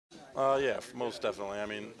Yeah, most definitely. I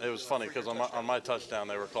mean, it was funny because on my touchdown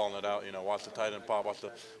they were calling it out. You know, watch the tight end pop, watch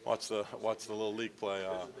the little leak play.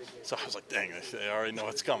 So I was like, dang, they already know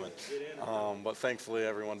it's coming. But thankfully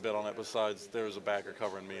everyone bit on it. Besides, there was a backer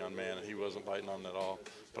covering me on man, and he wasn't biting on it at all.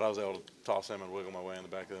 But I was able to toss him and wiggle my way in the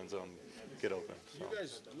back of the end zone, and get open. You So.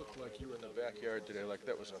 guys looked like you were in the backyard today, like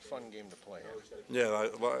that was a fun game to play in. Yeah,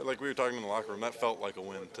 like we were talking in the locker room, that felt like a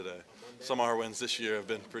win today. Some of our wins this year have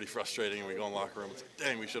been pretty frustrating, and we go in the locker room, it's like,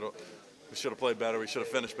 dang, we should have played better, we should have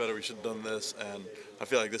finished better, we should have done this, and I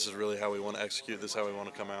feel like this is really how we want to execute, this is how we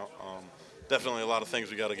want to come out. Definitely a lot of things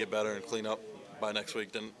we got to get better and clean up by next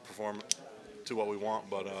week. Didn't perform to what we want,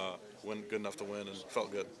 but win good enough to win and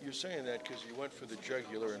felt good. You're saying that because you went for the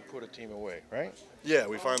jugular and put a team away, right? Yeah,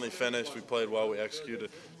 we finally finished. We played well. We executed.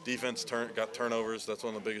 Defense got turnovers. That's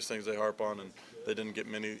one of the biggest things they harp on, and they didn't get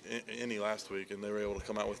any last week, and they were able to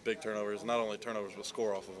come out with big turnovers. Not only turnovers, but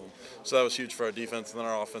score off of them. So that was huge for our defense. And then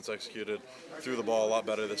our offense executed, threw the ball a lot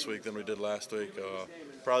better this week than we did last week.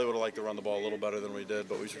 Probably would have liked to run the ball a little better than we did,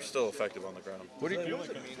 but we were still effective on the ground. What do you feel What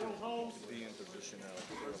like? does it mean to be in position now to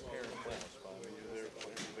prepare and play this spot? I mean, you're there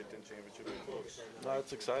playing the Big Ten championship in close. No,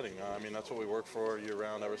 it's exciting. I mean, that's what we work for year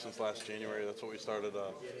round ever since last January. That's what we started.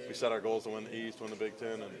 We set our goals to win the East, win the Big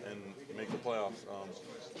Ten, and make the playoffs.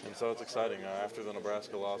 And so it's exciting. After the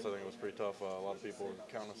Nebraska loss, I think it was pretty tough. A lot of people were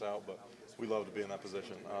counting us out, but we love to be in that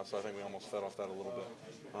position. So I think we almost fed off that a little bit.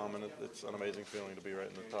 And it's an amazing feeling to be right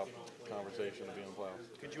in the top conversation to be in the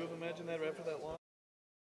playoffs. Could you have imagined that after that loss?